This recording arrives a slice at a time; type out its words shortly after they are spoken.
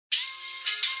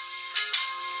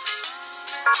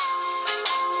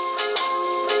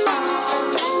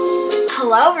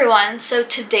Hello everyone, so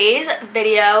today's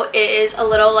video is a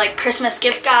little like Christmas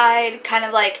gift guide, kind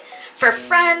of like for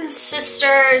friends,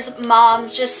 sisters,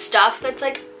 moms, just stuff that's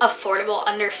like affordable,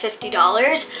 under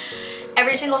 $50.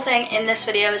 Every single thing in this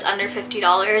video is under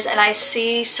 $50, and I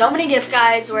see so many gift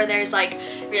guides where there's like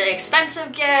really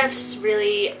expensive gifts,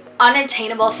 really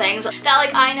unattainable things that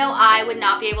like I know I would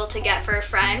not be able to get for a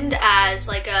friend as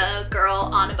like a girl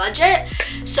on a budget.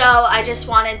 So I just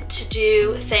wanted to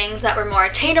do things that were more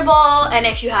attainable, and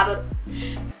if you have a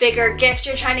bigger gift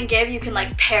you're trying to give, you can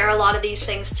like pair a lot of these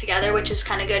things together, which is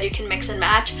kind of good. You can mix and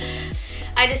match.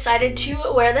 I decided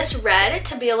to wear this red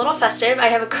to be a little festive. I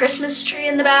have a Christmas tree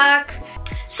in the back.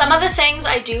 Some of the things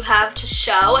I do have to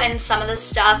show, and some of the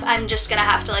stuff I'm just gonna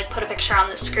have to like put a picture on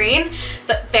the screen,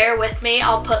 but bear with me.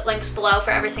 I'll put links below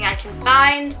for everything I can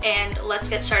find, and let's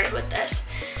get started with this.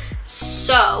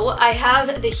 So I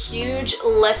have the huge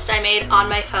list I made on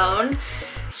my phone,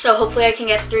 so hopefully I can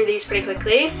get through these pretty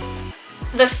quickly.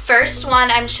 The first one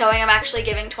I'm showing I'm actually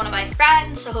giving to one of my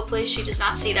friends, so hopefully she does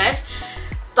not see this,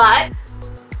 but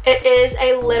it is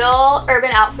a little Urban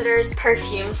Outfitters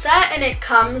perfume set, and it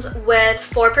comes with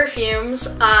 4 perfumes.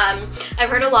 I've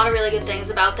heard a lot of really good things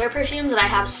about their perfumes, and I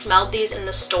have smelled these in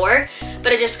the store,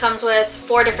 but it just comes with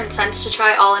 4 different scents to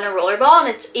try all in a roller ball, and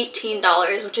it's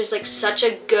 $18, which is like such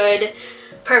a good,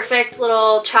 perfect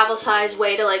little travel size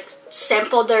way to like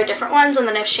sample their different ones, and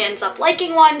then if she ends up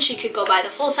liking one, she could go buy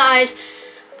the full size.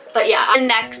 But yeah, the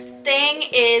next thing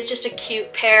is just a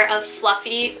cute pair of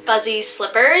fluffy, fuzzy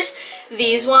slippers.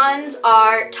 These ones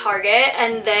are Target,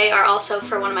 and they are also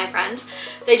for one of my friends.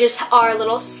 They just are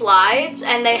little slides,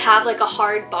 and they have like a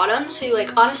hard bottom, so you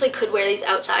like honestly could wear these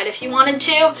outside if you wanted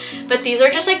to. But these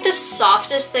are just like the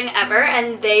softest thing ever,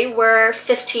 and they were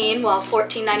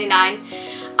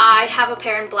 $14.99. I have a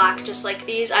pair in black just like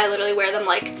these. I literally wear them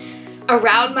like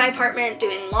around my apartment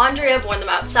doing laundry. I've worn them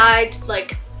outside.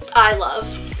 Like, I love.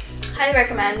 Highly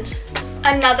recommend.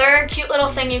 Another cute little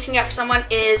thing you can get for someone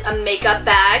is a makeup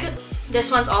bag. This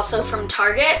one's also from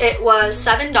Target. It was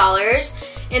 $7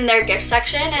 in their gift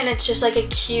section, and it's just like a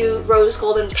cute rose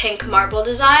gold and pink marble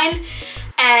design.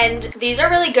 And these are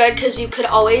really good because you could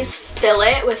always fill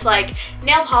it with like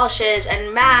nail polishes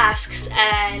and masks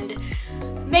and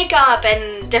makeup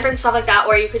and different stuff like that,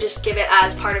 or you could just give it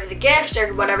as part of the gift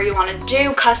or whatever you want to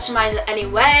do, customize it any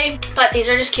way. But these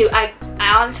are just cute. I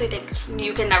honestly think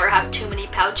you can never have too many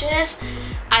pouches.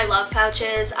 I love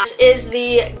pouches. This is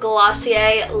the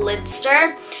Glossier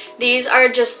Lidster. These are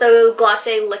just the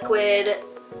Glossier liquid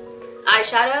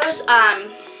eyeshadows.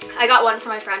 I got one for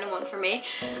my friend and one for me.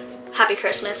 Happy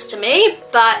Christmas to me.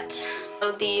 But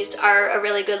these are a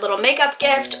really good little makeup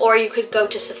gift, or you could go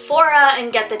to Sephora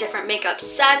and get the different makeup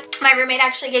sets. My roommate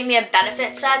actually gave me a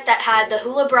benefit set that had the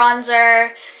Hoola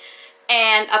bronzer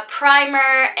and a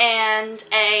primer and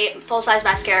a full-size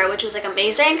mascara, which was like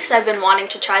amazing because I've been wanting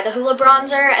to try the Hoola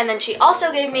bronzer. And then she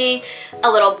also gave me a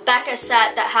little Becca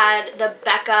set that had the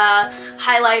Becca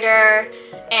highlighter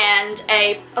and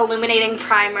a illuminating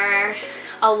primer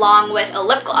along with a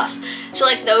lip gloss. So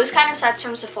like those kind of sets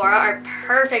from Sephora are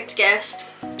perfect gifts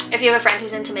if you have a friend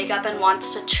who's into makeup and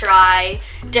wants to try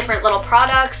different little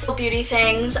products, beauty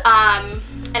things.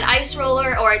 An ice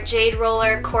roller or a jade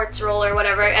roller, quartz roller,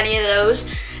 whatever, any of those.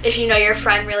 If you know your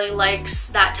friend really likes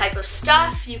that type of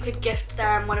stuff, you could gift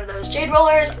them one of those jade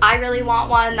rollers. I really want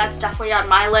one. That's definitely on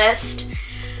my list.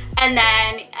 And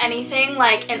then anything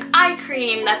like an eye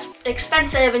cream that's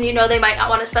expensive and you know they might not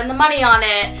want to spend the money on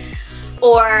it,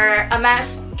 or a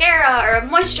mascara or a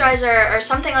moisturizer or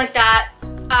something like that.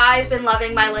 I've been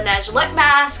loving my Laneige lip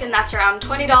mask, and that's around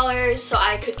 $20, so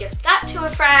I could gift that to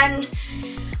a friend.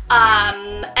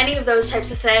 Any of those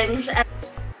types of things. And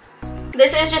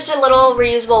this is just a little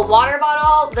reusable water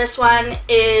bottle. This one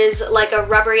is like a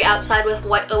rubbery outside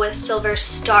with silver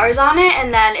stars on it,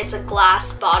 and then it's a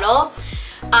glass bottle.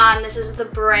 This is the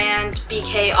brand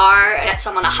BKR. Get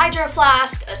someone a hydro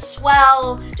flask, a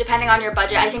swell, depending on your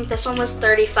budget. I think this one was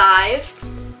 $35.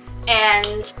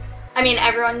 And I mean,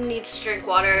 everyone needs to drink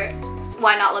water.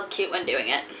 Why not look cute when doing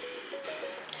it?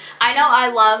 I know I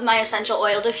love my essential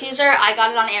oil diffuser. I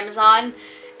got it on Amazon.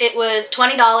 It was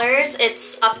 $20.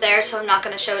 It's up there, so I'm not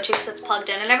going to show it to you because it's plugged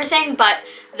in and everything, but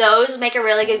those make a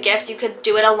really good gift. You could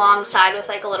do it alongside with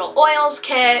like a little oils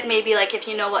kit, maybe like if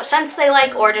you know what scents they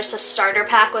like, or just a starter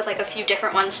pack with like a few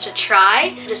different ones to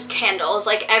try. Just candles.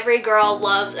 Like every girl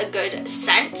loves a good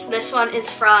scent. This one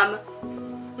is from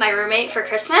my roommate for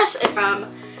Christmas. It's from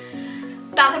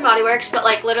Bath & Body Works, but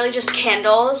like literally just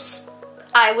candles.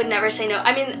 I would never say no.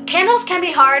 I mean, candles can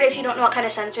be hard if you don't know what kind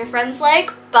of scents your friends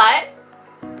like, but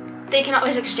they can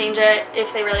always exchange it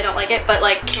if they really don't like it, but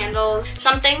like candles.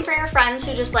 Something for your friends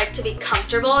who just like to be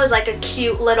comfortable is like a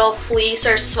cute little fleece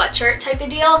or sweatshirt type of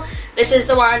deal. This is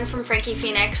the one from Frankie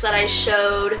Phoenix that I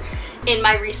showed in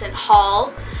my recent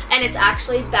haul, and it's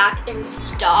actually back in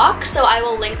stock, so I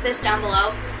will link this down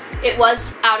below. It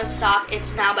was out of stock,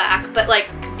 it's now back, but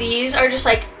like these are just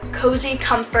like cozy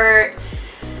comfort,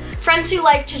 friends who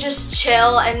like to just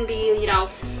chill and be, you know,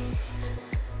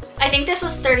 I think this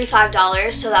was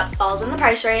 $35, so that falls in the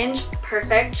price range.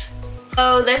 Perfect.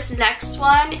 So this next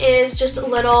one is just a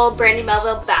little Brandy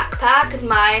Melville backpack.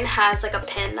 Mine has like a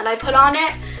pin that I put on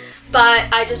it,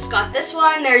 but I just got this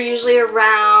one. They're usually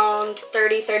around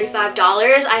 $30, $35.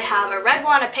 I have a red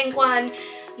one, a pink one.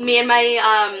 Me and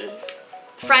my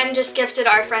friend just gifted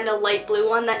our friend a light blue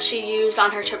one that she used on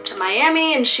her trip to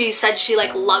Miami, and she said she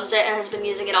like loves it and has been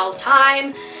using it all the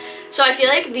time. So I feel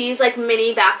like these like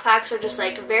mini backpacks are just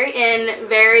like very in,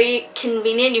 very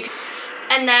convenient.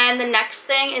 And then the next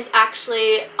thing is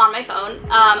actually on my phone,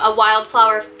 a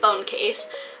Wildflower phone case.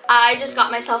 I just got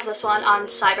myself this one on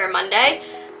Cyber Monday,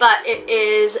 but it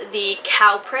is the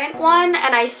cow print one,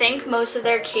 and I think most of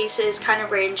their cases kind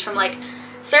of range from like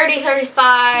 $30,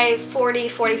 $35, $40,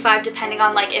 $45, depending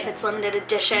on like if it's limited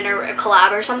edition or a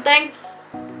collab or something.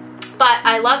 But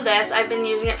I love this. I've been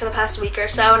using it for the past week or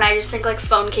so, and I just think like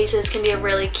phone cases can be a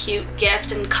really cute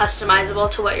gift and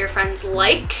customizable to what your friends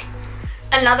like.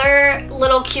 Another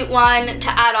little cute one to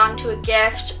add on to a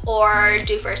gift or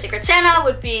do for a Secret Santa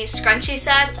would be scrunchie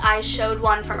sets. I showed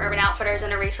one from Urban Outfitters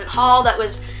in a recent haul that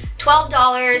was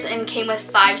 $12 and came with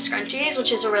 5 scrunchies,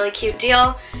 which is a really cute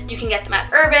deal. You can get them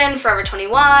at Urban, Forever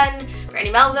 21,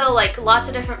 Brandy Melville, like lots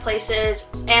of different places,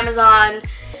 Amazon.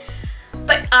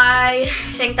 But I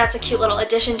think that's a cute little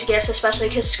addition to gifts, especially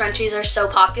because scrunchies are so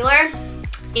popular.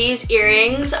 These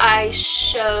earrings I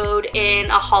showed in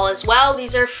a haul as well.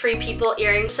 These are Free People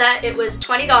earring set. It was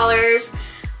 $20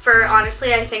 for,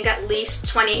 honestly, I think at least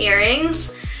 20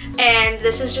 earrings. And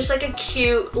this is just like a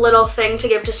cute little thing to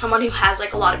give to someone who has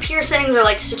like a lot of piercings or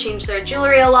likes to change their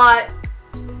jewelry a lot.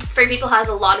 Free People has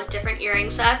a lot of different earring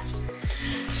sets.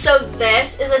 So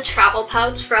this is a travel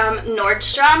pouch from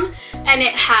Nordstrom, and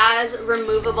it has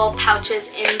removable pouches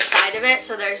inside of it.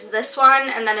 So there's this one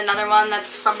and then another one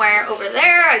that's somewhere over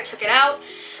there. I took it out,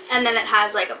 and then it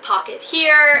has like a pocket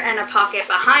here and a pocket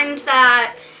behind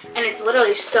that, and it's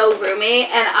literally so roomy.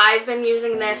 And I've been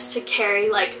using this to carry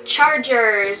like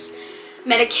chargers,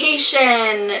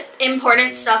 medication,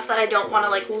 important stuff that I don't want to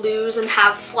like lose and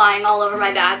have flying all over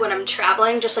my bag when I'm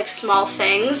traveling, just like small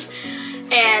things.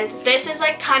 And this is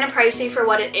like kind of pricey for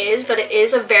what it is, but it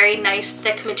is a very nice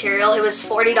thick material. It was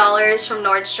 $40 from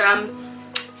Nordstrom.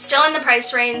 Still in the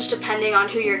price range depending on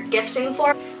who you're gifting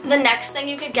for. The next thing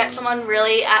you could get someone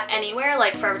really at anywhere,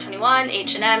 like Forever 21,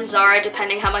 H&M, Zara,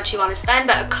 depending how much you want to spend,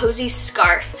 but a cozy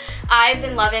scarf. I've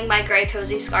been loving my gray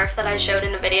cozy scarf that I showed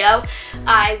in a video.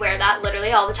 I wear that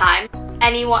literally all the time.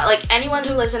 Anyone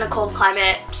who lives in a cold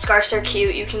climate, scarves are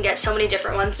cute. You can get so many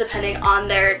different ones depending on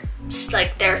their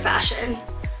fashion.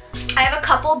 I have a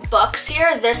couple books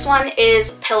here. This one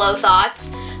is Pillow Thoughts,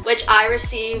 which I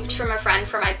received from a friend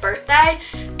for my birthday,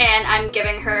 and I'm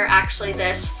giving her actually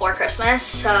this for Christmas,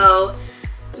 so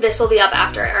this will be up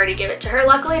after I already give it to her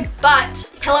luckily. But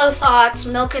Pillow Thoughts,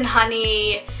 Milk and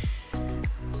Honey,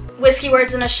 Whiskey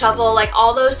Words and a Shovel, like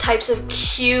all those types of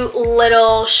cute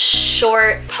little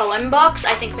short poem books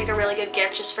I think make a really good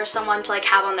gift just for someone to like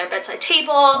have on their bedside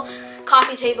table,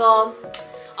 coffee table.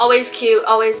 Always cute,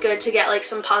 always good to get like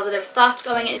some positive thoughts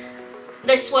going in.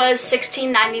 This was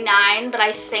 $16.99, but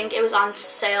I think it was on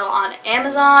sale on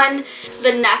Amazon.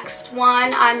 The next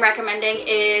one I'm recommending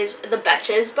is the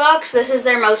Betches books. This is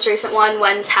their most recent one,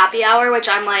 When's Happy Hour, which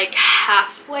I'm like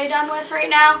halfway done with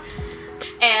right now.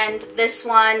 And this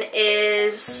one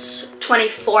is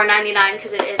 $24.99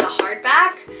 because it is a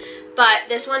hardback. But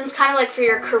this one's kind of like for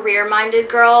your career-minded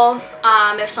girl.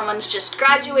 If someone's just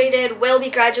graduated, will be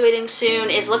graduating soon,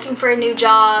 is looking for a new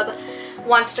job,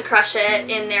 wants to crush it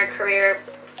in their career,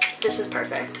 this is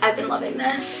perfect. I've been loving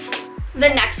this. The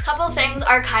next couple things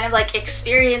are kind of like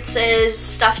experiences,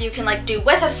 stuff you can like do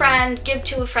with a friend, give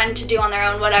to a friend to do on their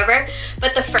own, whatever.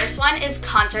 But the first one is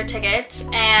concert tickets,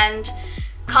 and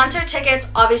concert tickets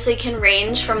obviously can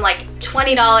range from like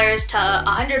 $20 to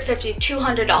 $150,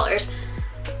 $200.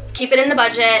 Keep it in the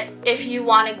budget. If you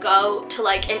want to go to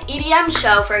like an EDM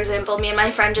show, for example, me and my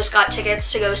friend just got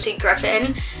tickets to go see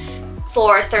Griffin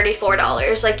for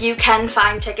 $34. Like, you can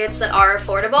find tickets that are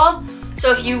affordable.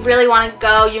 So if you really want to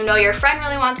go, you know your friend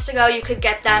really wants to go, you could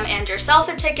get them and yourself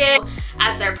a ticket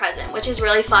as their present, which is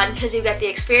really fun because you get the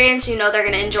experience, you know they're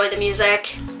going to enjoy the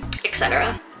music,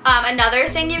 etc. Another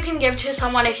thing you can give to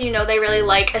someone if you know they really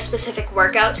like a specific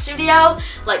workout studio,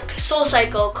 like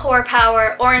SoulCycle, Core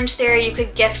Power, Orange Theory, you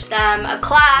could gift them a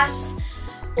class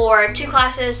or 2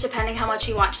 classes depending how much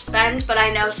you want to spend, but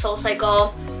I know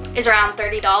SoulCycle is around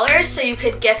 $30, so you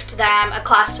could gift them a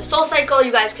class to SoulCycle,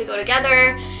 you guys could go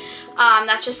together.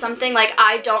 That's just something, like,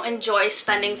 I don't enjoy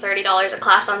spending $30 a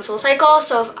class on SoulCycle,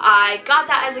 so if I got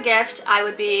that as a gift, I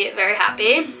would be very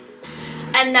happy.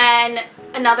 And then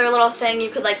another little thing you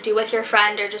could like do with your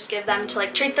friend or just give them to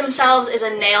like treat themselves is a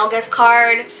nail gift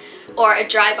card or a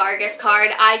dry bar gift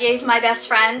card. I gave my best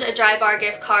friend a dry bar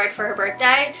gift card for her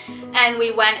birthday, and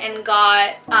we went and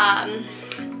got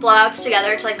blowouts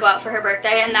together to like go out for her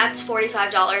birthday, and that's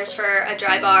 $45 for a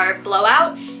dry bar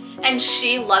blowout. And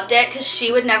she loved it because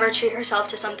she would never treat herself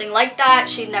to something like that.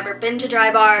 She'd never been to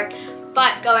dry bar,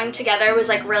 but going together was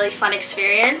like really fun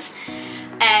experience.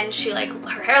 And she like,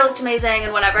 her hair looked amazing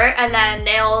and whatever. And then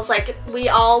nails, like we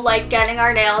all like getting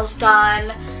our nails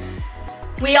done.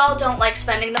 We all don't like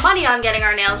spending the money on getting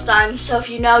our nails done. So if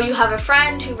you know you have a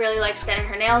friend who really likes getting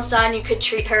her nails done, you could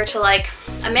treat her to like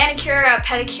a manicure, a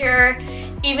pedicure.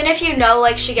 Even if you know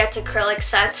like she gets acrylic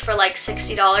sets for like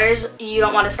 $60, you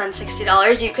don't want to spend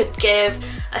 $60, you could give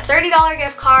a $30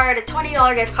 gift card, a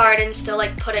 $20 gift card, and still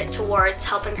like put it towards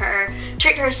helping her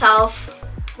treat herself,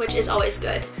 which is always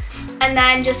good. And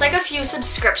then just like a few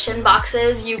subscription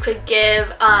boxes you could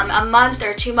give a month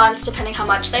or 2 months depending how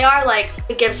much they are. Like you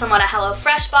could give someone a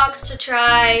HelloFresh box to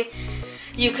try,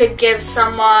 you could give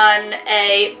someone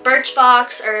a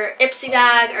Birchbox or Ipsy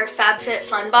bag or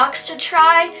FabFitFun box to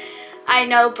try. I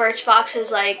know Birchbox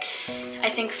is like, I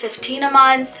think $15 a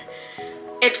month.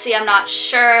 Ipsy, I'm not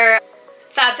sure.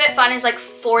 FabFitFun is like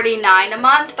 $49 a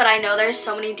month, but I know there's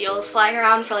so many deals flying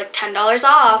around for like $10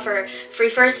 off or free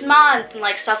first month and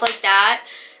like stuff like that.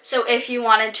 So if you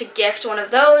wanted to gift one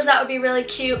of those, that would be really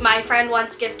cute. My friend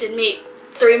once gifted me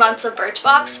 3 months of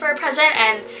Birchbox for a present,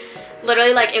 and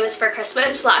literally like it was for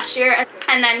Christmas last year.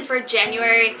 And then for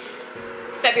January,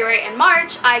 February, and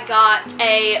March, I got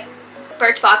a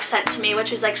Birchbox sent to me,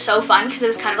 which was like so fun because it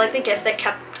was kind of like the gift that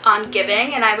kept on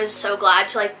giving, and I was so glad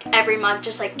to like every month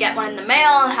just like get one in the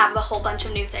mail and have a whole bunch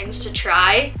of new things to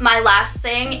try. My last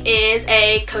thing is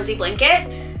a cozy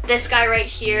blanket. This guy right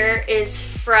here is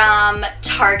from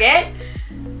Target.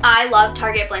 I love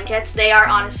Target blankets. They are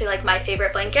honestly like my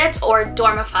favorite blankets, or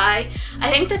Dormify. I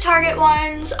think the Target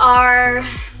ones are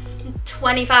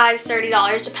 $25,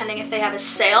 $30 depending if they have a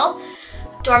sale.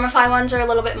 Dormify ones are a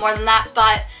little bit more than that,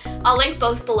 but I'll link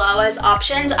both below as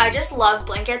options. I just love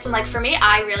blankets, and like for me,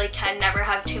 I really can never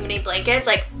have too many blankets.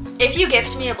 Like if you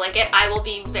gift me a blanket, I will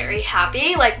be very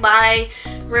happy. Like my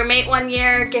roommate one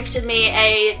year gifted me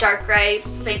a dark gray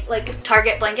like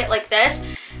Target blanket like this.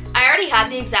 I already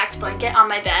had the exact blanket on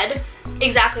my bed,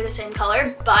 exactly the same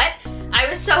color, but I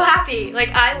was so happy. Like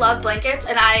I love blankets,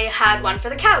 and I had one for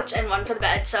the couch and one for the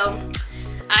bed, so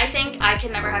I think I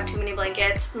can never have too many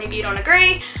blankets. Maybe you don't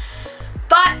agree,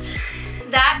 but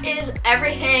that is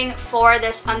everything for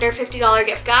this under $50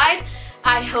 gift guide.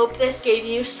 I hope this gave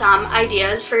you some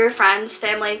ideas for your friends,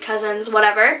 family, cousins,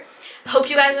 whatever. Hope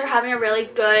you guys are having a really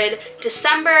good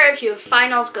December. If you have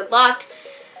finals, good luck.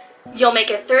 You'll make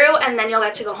it through, and then you'll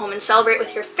get to go home and celebrate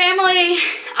with your family.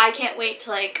 I can't wait to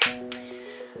like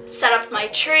set up my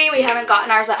tree. We haven't gotten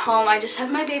ours at home. I just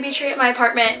have my baby tree at my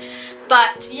apartment.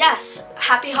 But yes,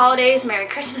 happy holidays, Merry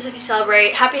Christmas if you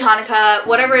celebrate, Happy Hanukkah,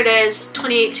 whatever it is,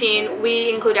 2018,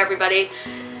 we include everybody.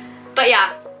 But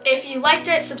yeah, if you liked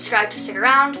it, subscribe to stick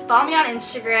around, follow me on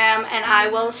Instagram, and I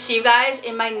will see you guys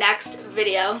in my next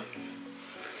video.